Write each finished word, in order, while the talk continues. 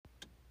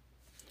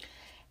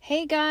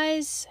Hey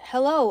guys,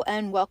 hello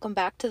and welcome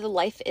back to the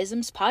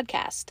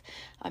lifeismspodcast.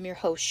 I'm your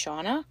host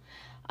Shauna.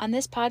 On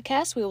this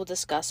podcast, we will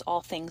discuss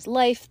all things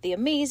life, the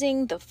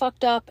amazing, the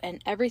fucked up,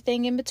 and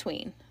everything in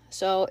between.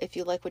 So if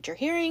you like what you're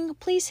hearing,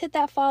 please hit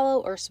that follow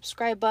or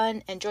subscribe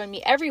button and join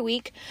me every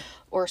week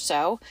or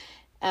so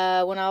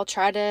when I'll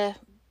try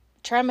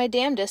my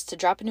damnedest to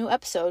drop a new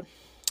episode.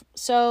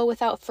 So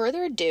without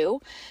further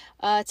ado,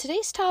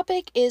 today's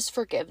topic is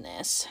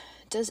forgiveness.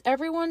 Does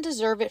everyone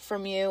deserve it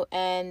from you,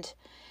 and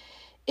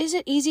is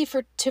it easy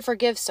to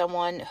forgive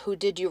someone who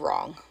did you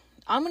wrong?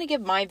 I'm going to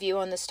give my view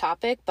on this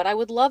topic, but I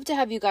would love to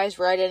have you guys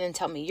write in and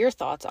tell me your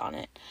thoughts on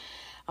it.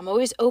 I'm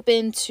always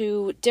open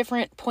to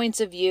different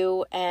points of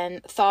view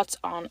and thoughts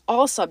on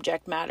all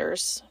subject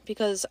matters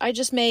because I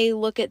just may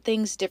look at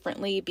things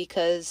differently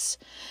because,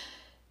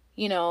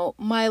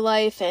 my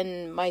life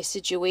and my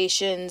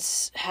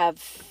situations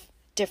have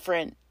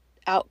different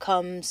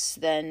outcomes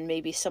than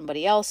maybe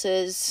somebody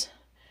else's.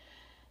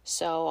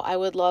 So I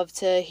would love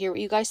to hear what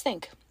you guys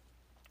think.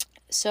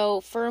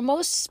 So for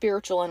most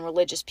spiritual and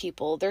religious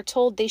people, they're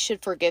told they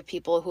should forgive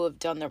people who have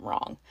done them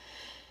wrong.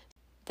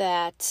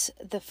 That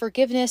the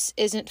forgiveness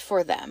isn't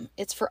for them,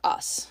 it's for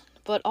us.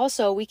 But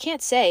also, we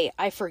can't say,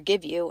 I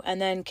forgive you,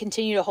 and then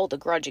continue to hold a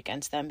grudge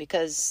against them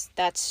because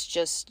that's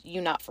just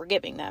you not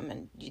forgiving them.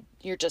 And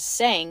you're just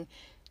saying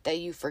that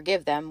you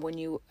forgive them when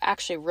you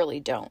actually really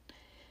don't.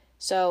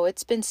 So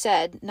it's been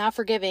said, not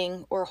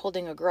forgiving or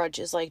holding a grudge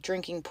is like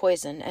drinking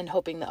poison and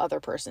hoping the other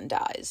person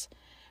dies.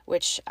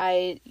 Which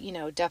I,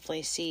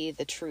 definitely see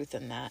the truth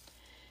in that.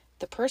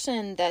 The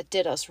person that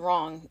did us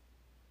wrong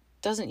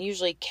doesn't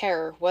usually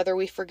care whether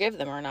we forgive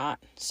them or not.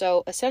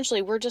 So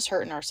essentially, we're just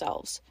hurting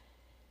ourselves.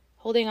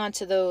 Holding on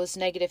to those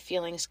negative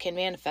feelings can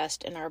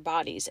manifest in our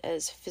bodies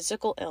as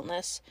physical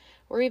illness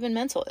or even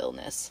mental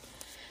illness.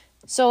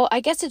 So I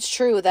guess it's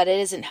true that it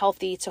isn't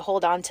healthy to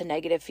hold on to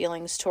negative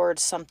feelings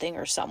towards something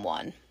or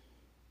someone.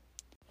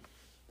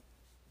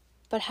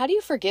 But how do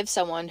you forgive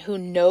someone who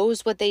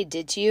knows what they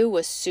did to you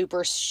was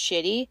super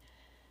shitty,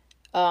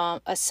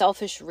 a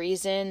selfish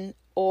reason,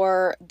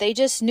 or they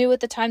just knew at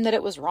the time that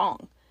it was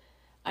wrong?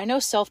 I know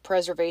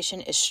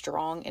self-preservation is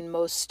strong in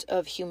most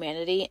of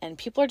humanity, and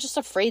people are just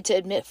afraid to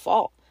admit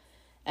fault.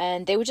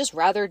 And they would just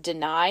rather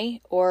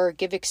deny or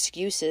give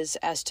excuses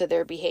as to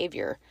their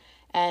behavior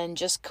and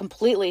just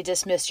completely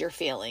dismiss your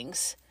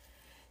feelings.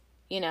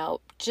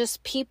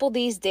 Just people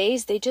these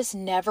days, they just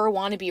never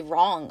want to be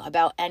wrong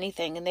about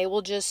anything, and they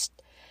will just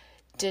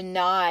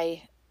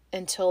deny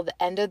until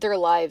the end of their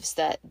lives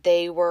that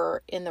they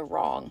were in the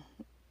wrong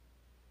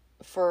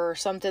for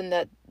something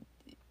that,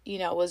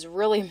 was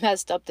really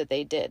messed up that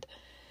they did.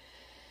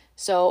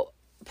 So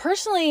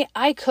personally,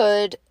 I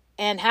could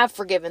and have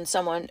forgiven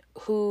someone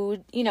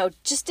who,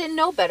 just didn't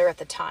know better at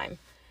the time.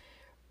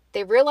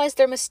 They realized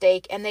their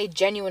mistake and they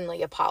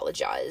genuinely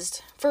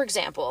apologized. For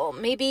example,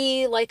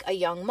 maybe like a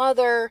young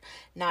mother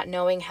not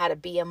knowing how to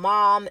be a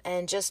mom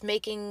and just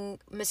making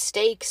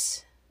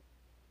mistakes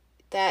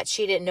that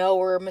she didn't know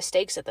were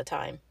mistakes at the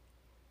time.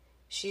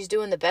 She's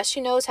doing the best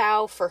she knows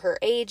how for her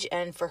age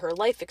and for her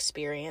life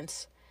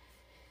experience.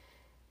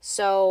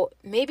 So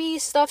maybe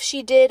stuff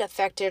she did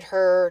affected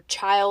her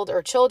child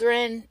or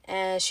children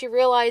and she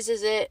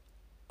realizes it,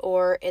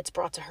 or it's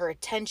brought to her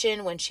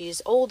attention when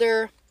she's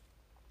older.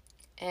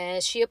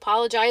 And she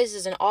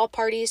apologizes and all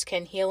parties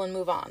can heal and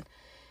move on.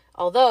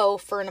 Although,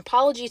 for an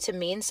apology to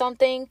mean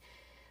something,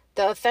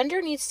 the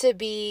offender needs to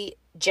be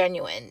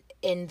genuine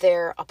in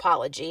their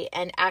apology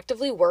and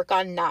actively work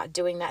on not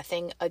doing that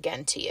thing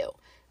again to you.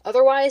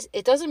 Otherwise,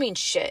 it doesn't mean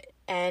shit.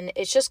 And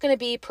it's just going to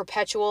be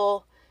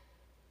perpetual.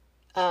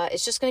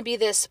 It's just going to be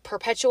this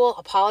perpetual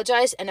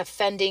apologize and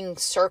offending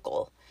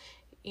circle.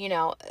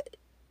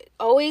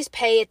 Always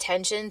pay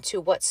attention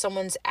to what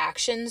someone's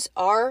actions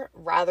are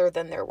rather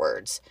than their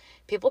words.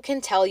 People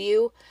can tell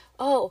you,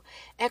 oh,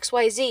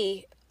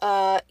 XYZ,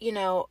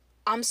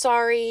 I'm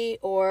sorry,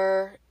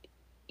 or,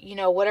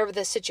 whatever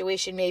the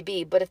situation may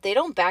be. But if they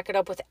don't back it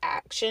up with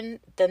action,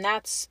 then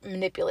that's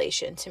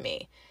manipulation to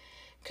me.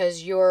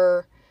 Because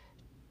you're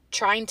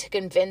trying to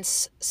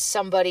convince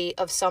somebody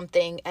of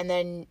something and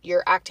then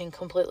you're acting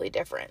completely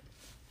different.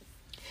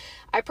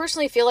 I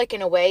personally feel like,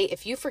 in a way,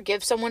 if you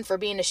forgive someone for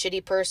being a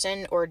shitty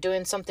person or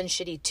doing something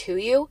shitty to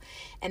you,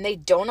 and they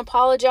don't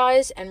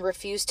apologize and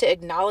refuse to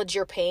acknowledge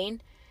your pain,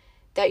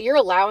 that you're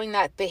allowing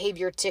that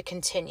behavior to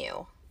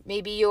continue.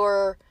 Maybe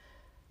you're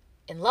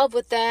in love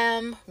with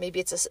them. Maybe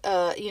it's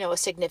a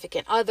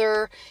significant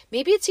other.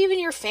 Maybe it's even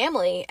your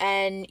family,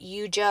 and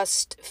you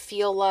just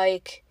feel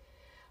like,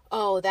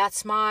 oh,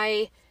 that's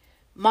my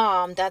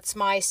mom, that's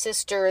my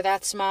sister,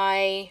 that's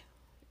my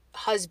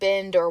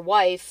husband or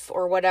wife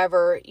or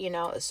whatever,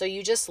 so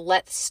you just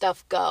let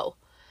stuff go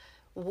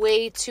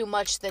way too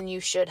much than you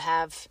should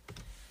have.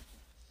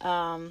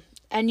 And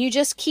you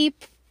just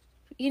keep,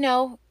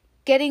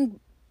 getting,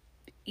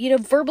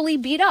 verbally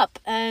beat up,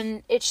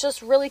 and it's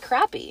just really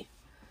crappy.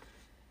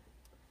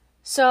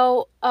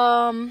 So,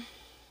 I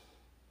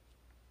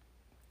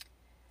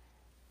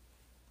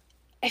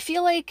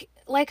feel like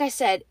I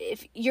said,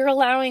 if you're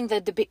allowing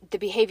the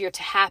behavior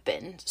to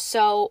happen,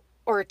 so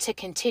or to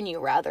continue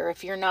rather,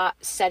 if you're not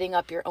setting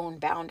up your own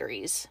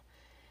boundaries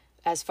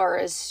as far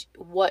as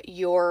what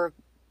you're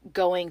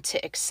going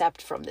to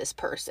accept from this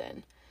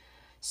person.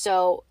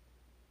 So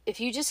if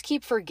you just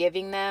keep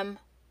forgiving them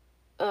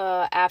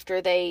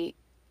after they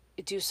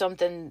do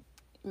something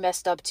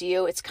messed up to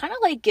you, it's kind of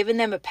like giving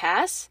them a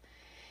pass,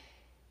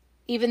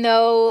 even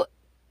though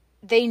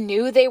they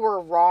knew they were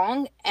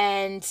wrong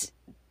and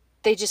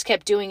they just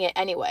kept doing it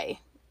anyway.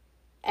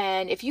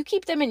 And if you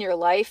keep them in your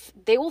life,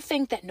 they will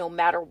think that no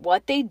matter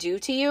what they do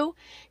to you,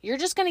 you're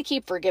just going to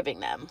keep forgiving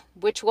them,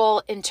 which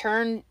will in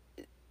turn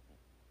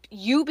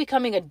you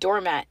becoming a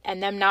doormat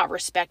and them not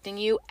respecting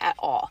you at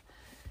all.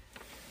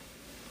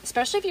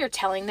 Especially if you're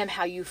telling them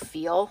how you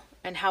feel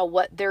and how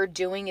what they're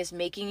doing is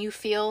making you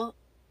feel,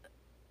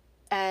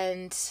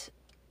 and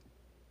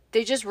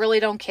they just really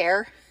don't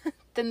care,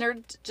 then they're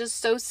just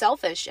so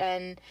selfish,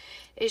 and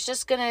it's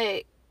just going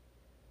to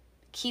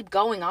keep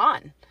going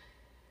on.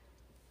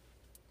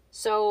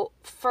 So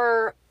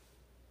for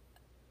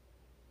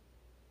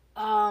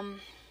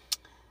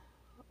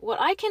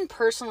what I cannot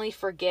personally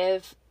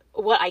forgive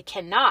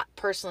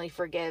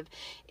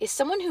is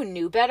someone who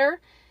knew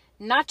better,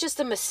 not just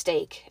a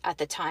mistake at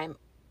the time,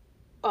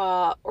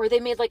 or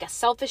they made like a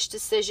selfish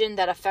decision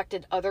that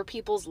affected other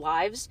people's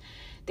lives.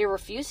 They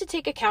refused to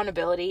take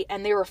accountability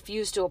and they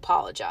refused to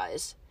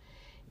apologize.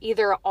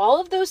 Either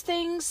all of those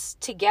things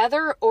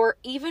together or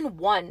even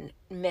one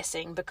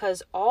missing,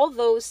 because all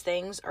those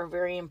things are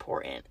very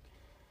important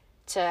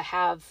to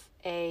have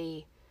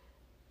a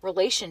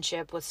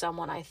relationship with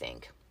someone, I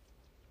think.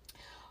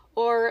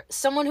 Or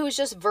someone who's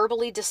just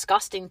verbally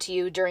disgusting to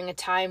you during a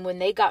time when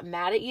they got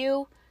mad at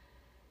you.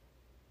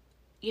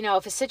 You know,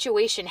 if a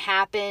situation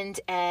happened,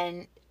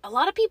 and a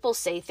lot of people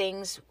say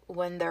things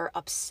when they're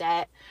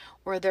upset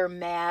or they're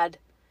mad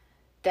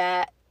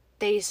that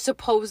they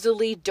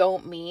supposedly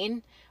don't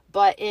mean.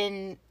 But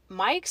in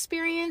my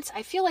experience,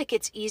 I feel like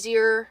it's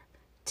easier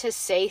to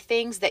say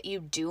things that you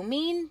do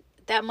mean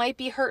that might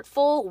be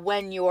hurtful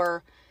when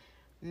you're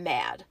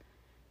mad,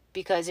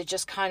 because it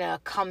just kind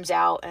of comes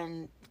out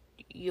and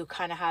you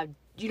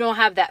don't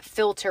have that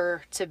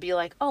filter to be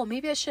like, oh,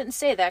 maybe I shouldn't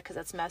say that because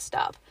that's messed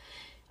up.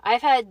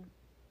 I've had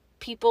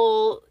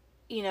people,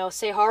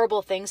 say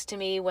horrible things to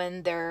me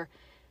when they're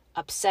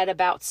upset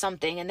about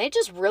something, and they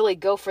just really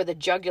go for the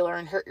jugular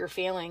and hurt your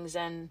feelings.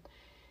 And,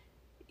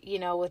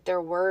 with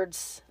their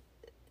words,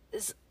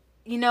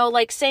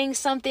 like saying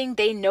something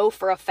they know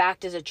for a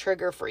fact is a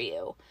trigger for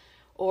you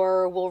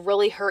or will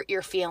really hurt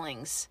your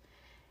feelings.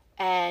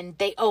 And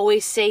they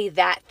always say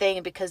that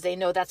thing because they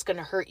know that's going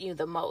to hurt you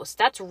the most.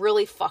 That's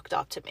really fucked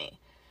up to me.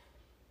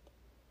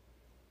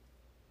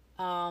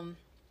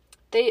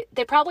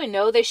 They probably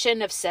know they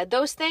shouldn't have said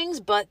those things,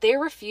 but they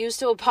refuse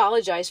to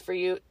apologize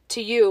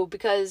to you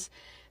because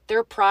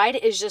their pride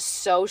is just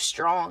so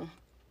strong.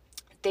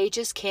 They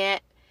just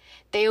can't.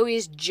 They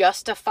always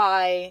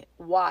justify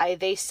why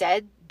they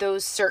said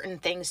those certain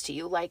things to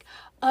you. Like,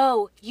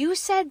 oh, you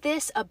said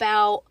this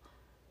about,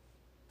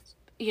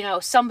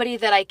 somebody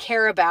that I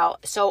care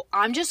about, so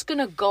I'm just going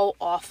to go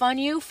off on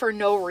you for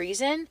no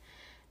reason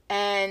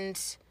and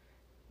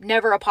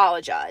never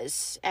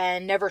apologize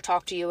and never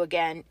talk to you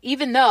again,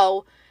 even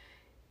though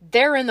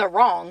they're in the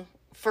wrong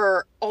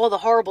for all the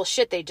horrible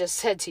shit they just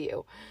said to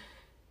you.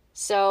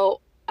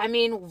 So,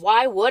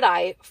 why would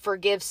I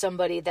forgive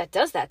somebody that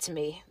does that to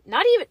me?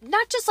 Not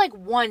just like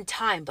one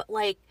time, but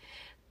like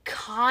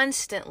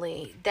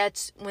constantly.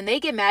 That's when they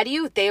get mad at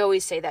you, they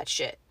always say that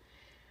shit.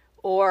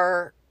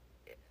 Or,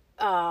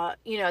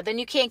 then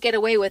you can't get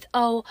away with,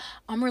 oh,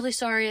 I'm really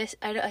sorry.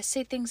 I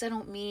say things I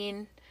don't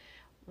mean.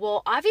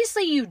 Well,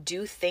 obviously you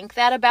do think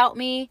that about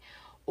me,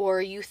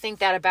 or you think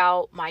that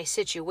about my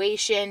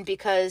situation,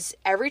 because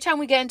every time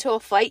we get into a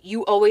fight,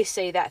 you always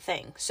say that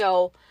thing.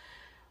 So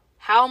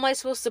how am I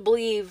supposed to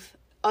believe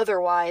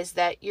otherwise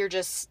that you're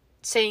just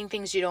saying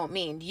things you don't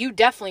mean? You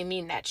definitely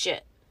mean that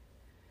shit.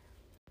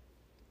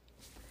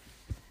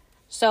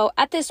 So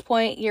at this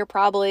point, you're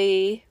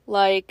probably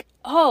like,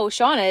 oh,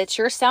 Shauna, it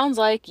sure sounds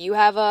like you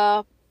have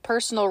a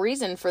personal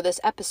reason for this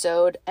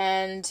episode,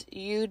 and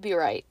you'd be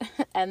right.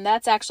 And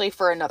that's actually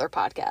for another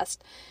podcast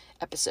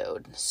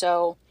episode.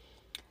 So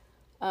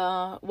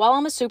while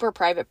I'm a super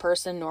private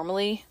person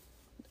normally,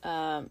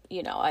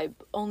 I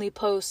only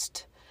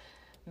post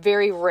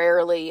very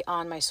rarely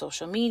on my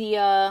social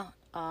media.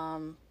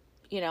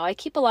 I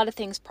keep a lot of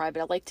things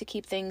private. I like to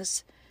keep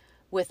things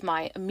with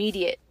my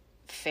immediate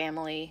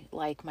family,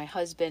 like my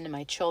husband and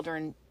my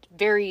children,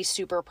 very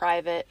super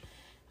private.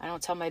 I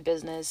don't tell my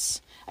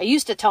business. I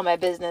used to tell my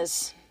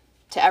business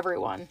to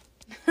everyone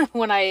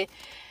when I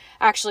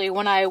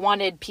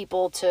wanted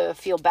people to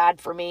feel bad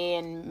for me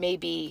and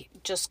maybe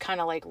just kind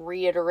of like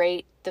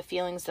reiterate the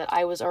feelings that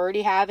I was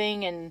already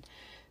having, and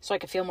so I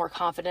could feel more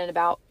confident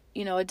about,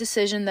 a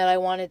decision that I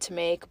wanted to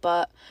make.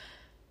 But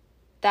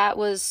that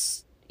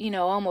was,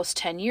 almost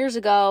 10 years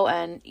ago,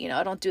 and,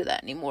 I don't do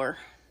that anymore.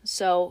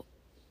 So,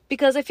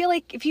 because I feel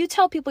like if you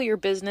tell people your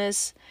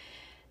business,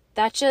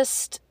 that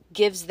just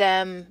gives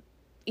them,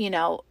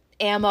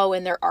 ammo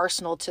in their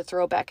arsenal to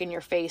throw back in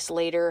your face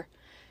later,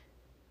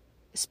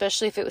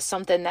 especially if it was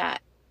something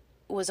that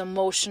was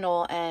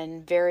emotional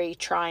and very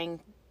trying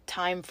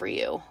time for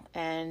you.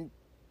 And,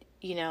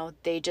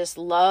 they just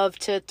love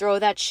to throw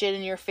that shit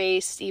in your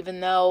face,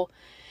 even though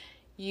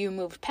you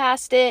moved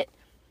past it.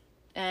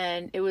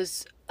 And it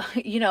was,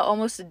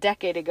 almost a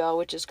decade ago,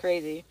 which is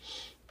crazy.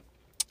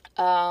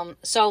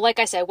 So like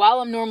I said, while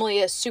I'm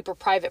normally a super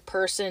private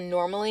person,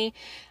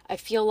 I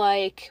feel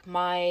like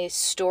my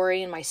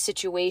story and my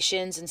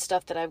situations and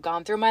stuff that I've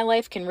gone through in my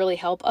life can really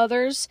help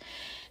others.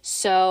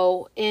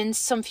 So in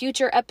some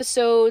future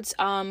episodes,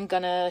 I'm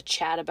gonna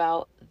chat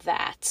about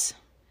that.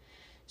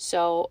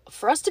 So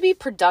for us to be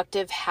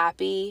productive,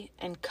 happy,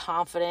 and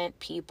confident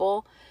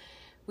people,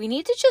 we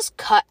need to just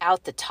cut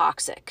out the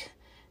toxic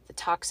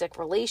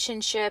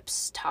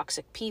relationships,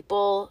 toxic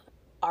people,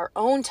 our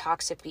own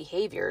toxic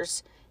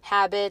behaviors,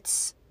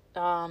 habits,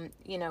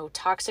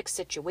 toxic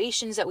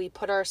situations that we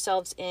put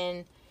ourselves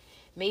in,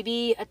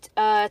 maybe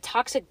a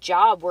toxic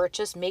job where it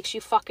just makes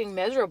you fucking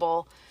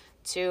miserable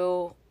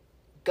to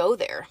go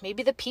there.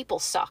 Maybe the people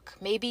suck.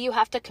 Maybe you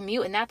have to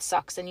commute and that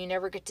sucks and you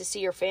never get to see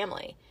your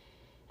family.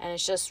 And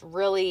it's just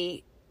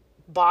really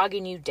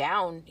bogging you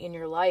down in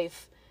your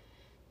life.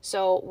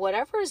 So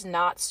whatever is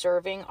not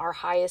serving our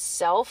highest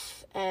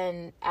self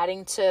and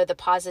adding to the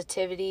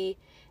positivity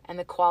and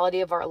the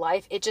quality of our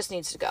life, it just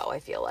needs to go,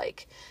 I feel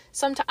like.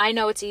 Sometimes I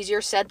know it's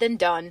easier said than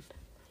done,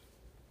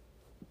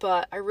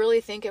 but I really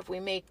think if we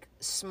make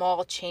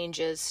small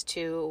changes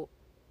to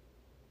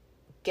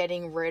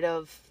getting rid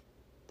of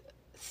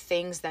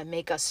things that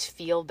make us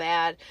feel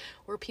bad,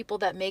 or people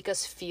that make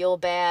us feel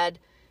bad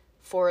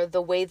for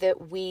the way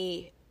that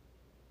we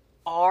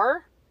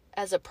are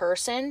as a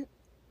person,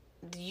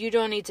 you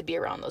don't need to be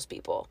around those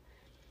people.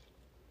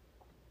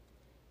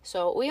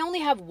 So we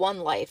only have one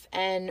life,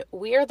 and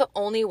we are the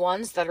only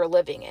ones that are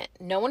living it.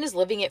 No one is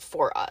living it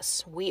for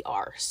us. We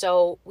are.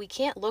 So we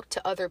can't look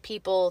to other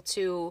people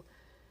to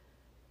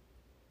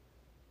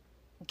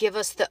give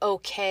us the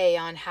okay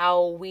on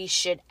how we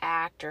should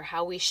act or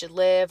how we should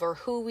live or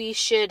who we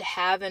should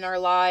have in our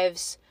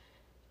lives,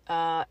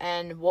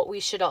 and what we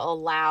should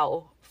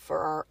allow for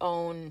our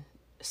own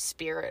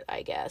spirit,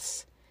 I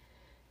guess.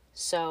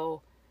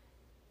 So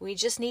we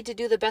just need to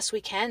do the best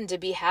we can to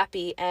be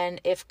happy.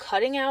 And if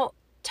cutting out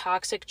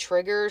toxic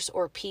triggers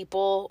or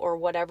people or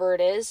whatever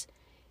it is,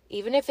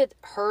 even if it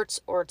hurts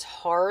or it's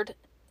hard,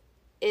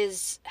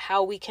 is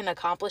how we can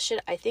accomplish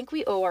it, I think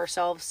we owe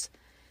ourselves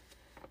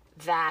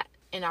that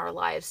in our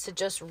lives to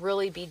just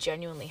really be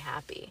genuinely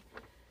happy.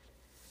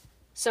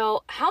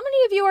 So how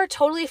many of you are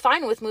totally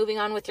fine with moving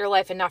on with your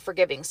life and not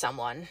forgiving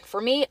someone?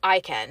 For me, I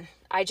can.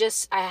 I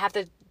have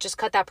to just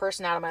cut that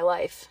person out of my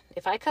life.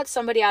 If I cut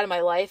somebody out of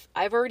my life,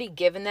 I've already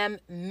given them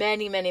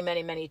many, many,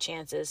 many, many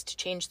chances to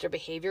change their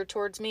behavior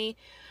towards me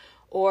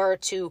or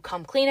to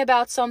come clean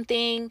about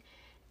something,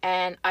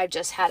 and I've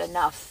just had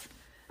enough.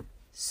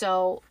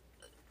 So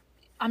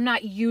I'm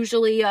not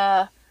usually,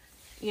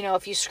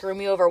 if you screw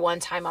me over one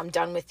time, I'm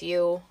done with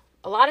you.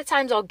 A lot of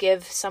times I'll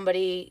give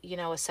somebody,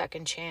 a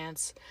second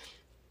chance.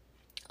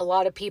 A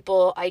lot of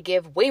people, I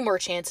give way more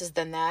chances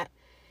than that.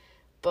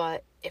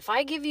 But if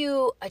I give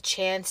you a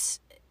chance,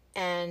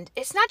 and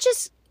it's not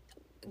just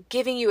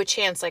giving you a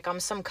chance like I'm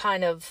some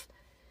kind of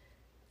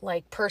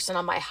like person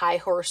on my high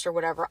horse or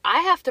whatever.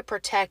 I have to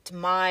protect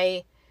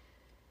my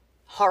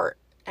heart,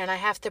 and I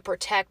have to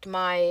protect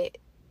my,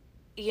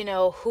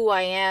 who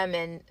I am.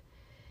 And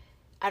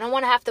I don't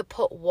want to have to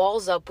put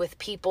walls up with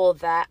people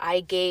that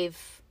I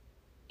gave,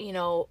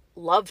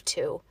 love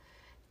to,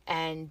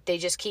 and they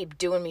just keep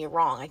doing me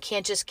wrong. I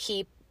can't just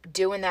keep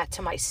doing that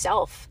to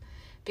myself,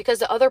 because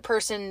the other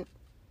person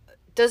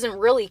doesn't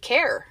really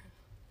care.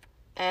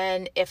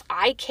 And if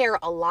I care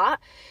a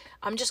lot,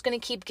 I'm just going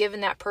to keep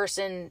giving that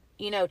person,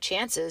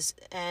 chances,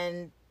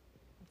 and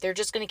they're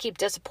just going to keep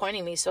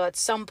disappointing me. So at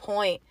some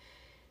point,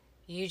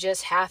 you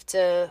just have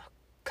to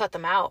cut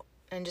them out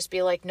and just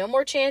be like, no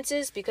more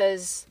chances,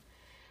 because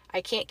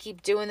I can't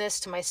keep doing this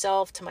to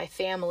myself, to my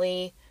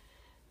family,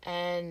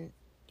 and,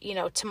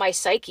 to my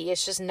psyche.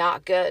 It's just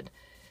not good.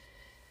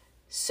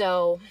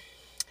 So,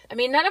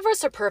 none of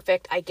us are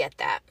perfect. I get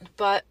that.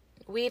 But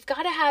we've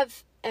got to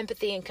have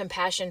empathy and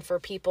compassion for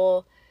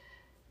people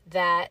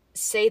that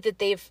say that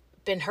they've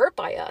been hurt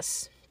by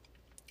us,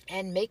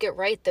 and make it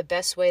right the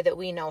best way that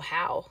we know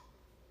how.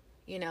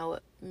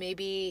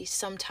 Maybe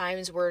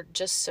sometimes we're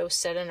just so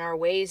set in our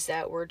ways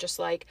that we're just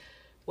like,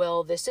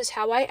 well, this is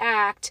how I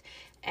act,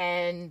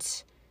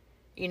 and,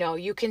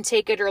 you can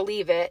take it or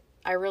leave it.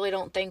 I really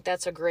don't think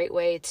that's a great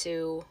way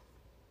to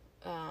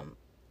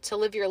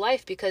live your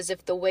life, because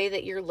if the way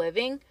that you're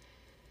living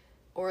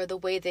or the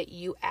way that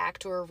you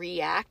act or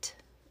react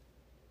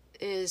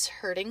is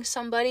hurting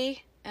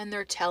somebody and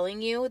they're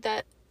telling you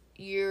that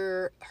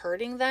you're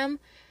hurting them,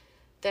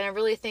 then I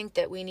really think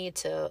that we need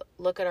to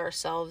look at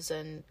ourselves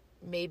and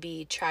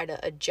maybe try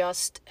to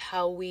adjust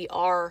how we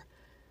are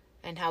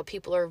and how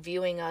people are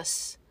viewing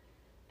us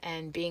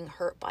and being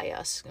hurt by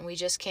us. And we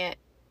just can't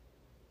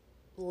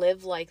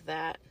live like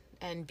that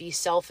and be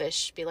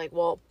selfish. Be like,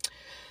 well,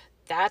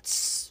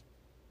 that's,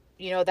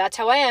 that's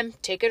how I am,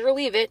 take it or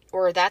leave it,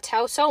 or that's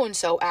how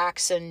so-and-so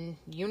acts, and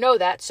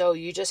that, so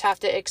you just have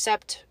to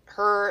accept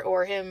her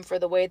or him for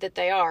the way that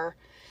they are.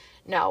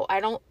 No, I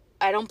don't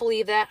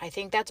believe that. I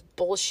think that's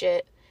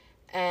bullshit,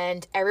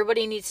 and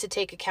everybody needs to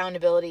take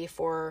accountability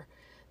for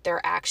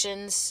their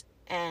actions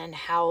and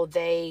how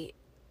they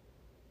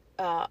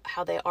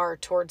are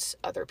towards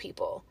other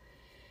people.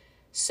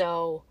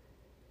 So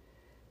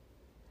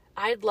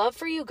I'd love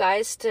for you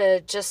guys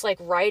to just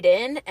write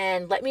in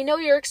and let me know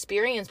your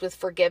experience with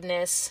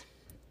forgiveness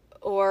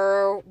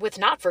or with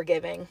not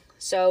forgiving.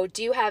 So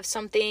do you have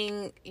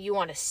something you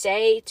want to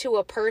say to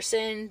a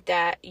person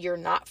that you're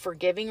not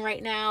forgiving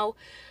right now?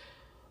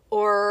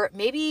 Or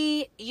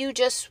maybe you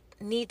just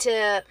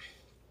maybe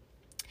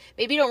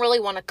you don't really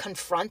want to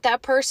confront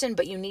that person,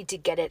 but you need to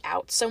get it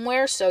out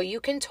somewhere. So you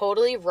can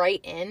totally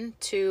write in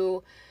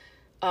to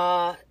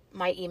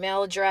my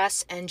email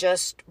address and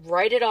just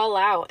write it all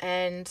out.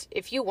 And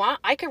if you want,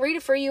 I could read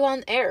it for you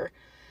on air.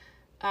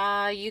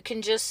 You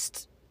can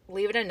just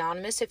leave it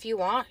anonymous if you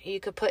want. You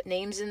could put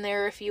names in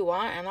there if you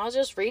want, and I'll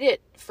just read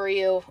it for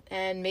you.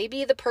 And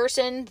maybe the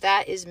person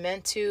that is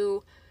meant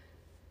to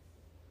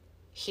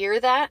hear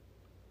that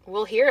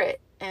will hear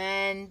it,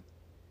 and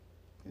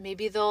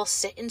maybe they'll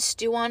sit and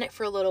stew on it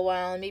for a little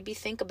while and maybe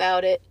think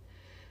about it.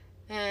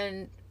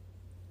 And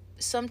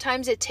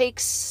sometimes it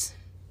takes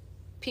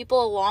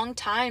people a long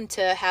time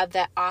to have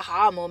that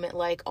aha moment,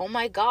 oh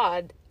my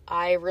God,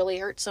 I really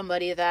hurt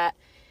somebody that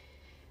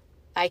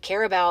I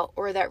care about,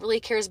 or that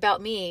really cares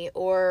about me,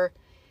 or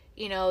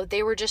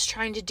they were just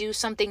trying to do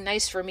something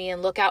nice for me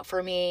and look out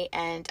for me,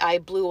 and I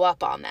blew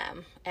up on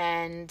them.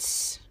 And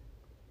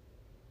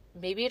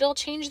maybe it'll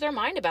change their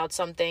mind about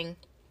something.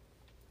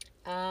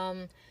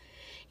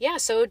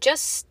 So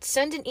just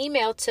send an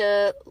email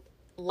to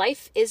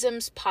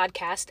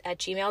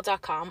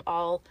lifeismspodcast@gmail.com.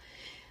 I'll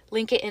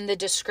link it in the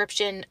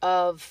description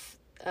of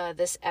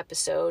this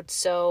episode.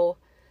 So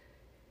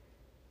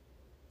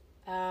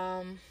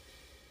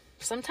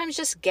sometimes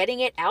just getting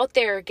it out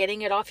there,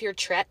 getting it off your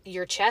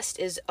chest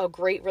is a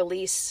great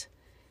release.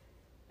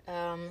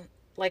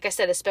 Like I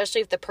said,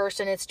 especially if the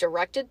person it's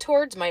directed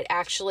towards might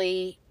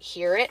actually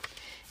hear it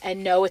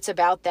and know it's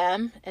about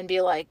them and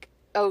be like,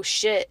 oh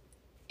shit,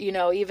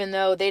 even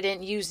though they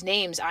didn't use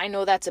names, I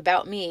know that's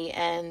about me,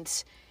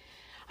 and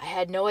I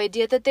had no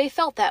idea that they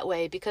felt that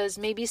way, because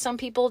maybe some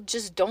people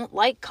just don't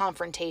like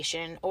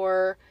confrontation,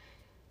 or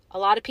a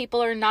lot of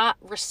people are not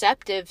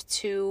receptive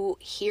to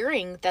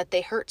hearing that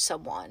they hurt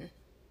someone,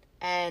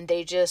 and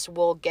they just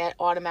will get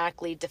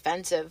automatically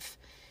defensive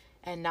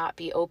and not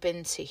be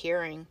open to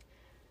hearing.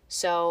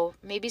 So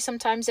maybe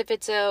sometimes if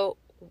it's a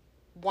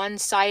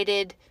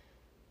one-sided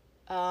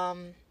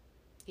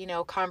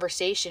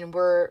conversation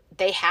where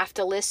they have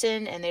to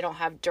listen and they don't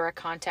have direct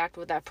contact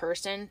with that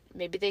person,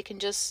 maybe they can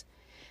just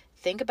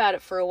think about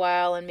it for a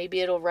while, and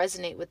maybe it'll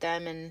resonate with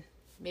them, and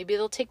maybe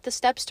they'll take the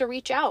steps to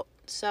reach out.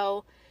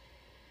 So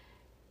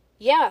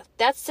yeah,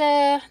 that's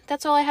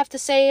all I have to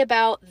say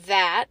about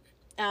that.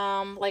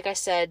 Like I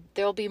said,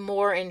 there'll be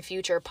more in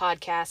future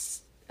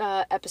podcasts,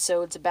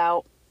 episodes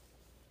about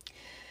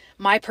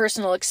my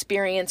personal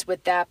experience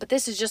with that, but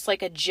this is just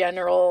a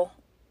general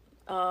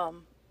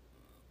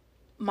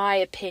my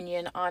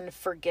opinion on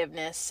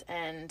forgiveness.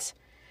 And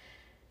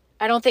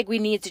I don't think we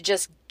need to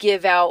just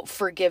give out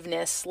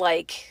forgiveness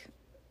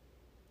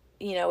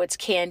it's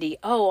candy.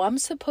 Oh, I'm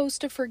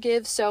supposed to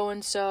forgive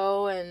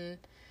so-and-so, and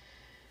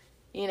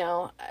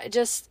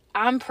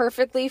I'm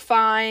perfectly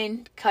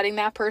fine cutting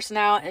that person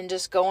out and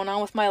just going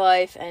on with my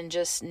life and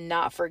just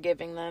not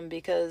forgiving them,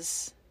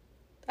 because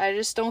I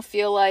just don't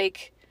feel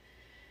like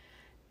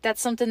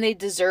that's something they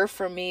deserve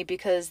from me,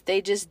 because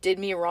they just did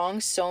me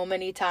wrong so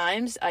many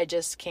times. I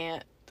just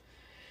can't.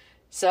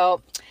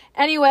 So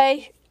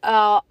anyway,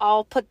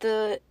 I'll put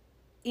the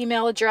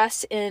email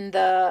address in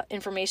the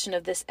information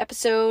of this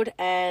episode,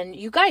 and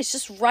you guys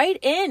just write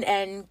in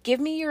and give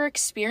me your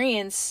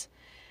experience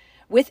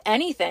with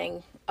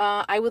anything.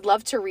 I would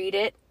love to read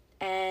it.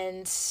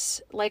 And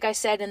like I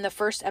said in the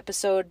first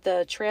episode,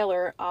 the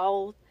trailer,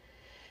 I'll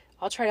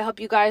try to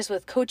help you guys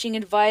with coaching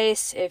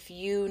advice. If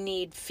you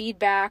need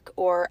feedback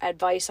or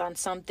advice on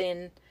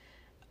something,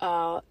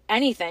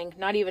 anything,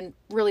 not even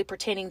really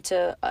pertaining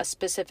to a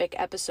specific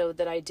episode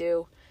that I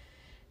do,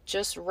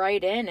 just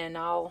write in and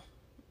I'll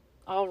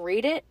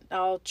read it.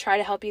 I'll try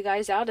to help you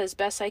guys out as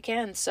best I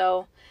can.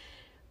 So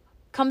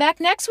come back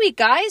next week,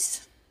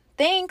 guys.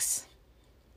 Thanks.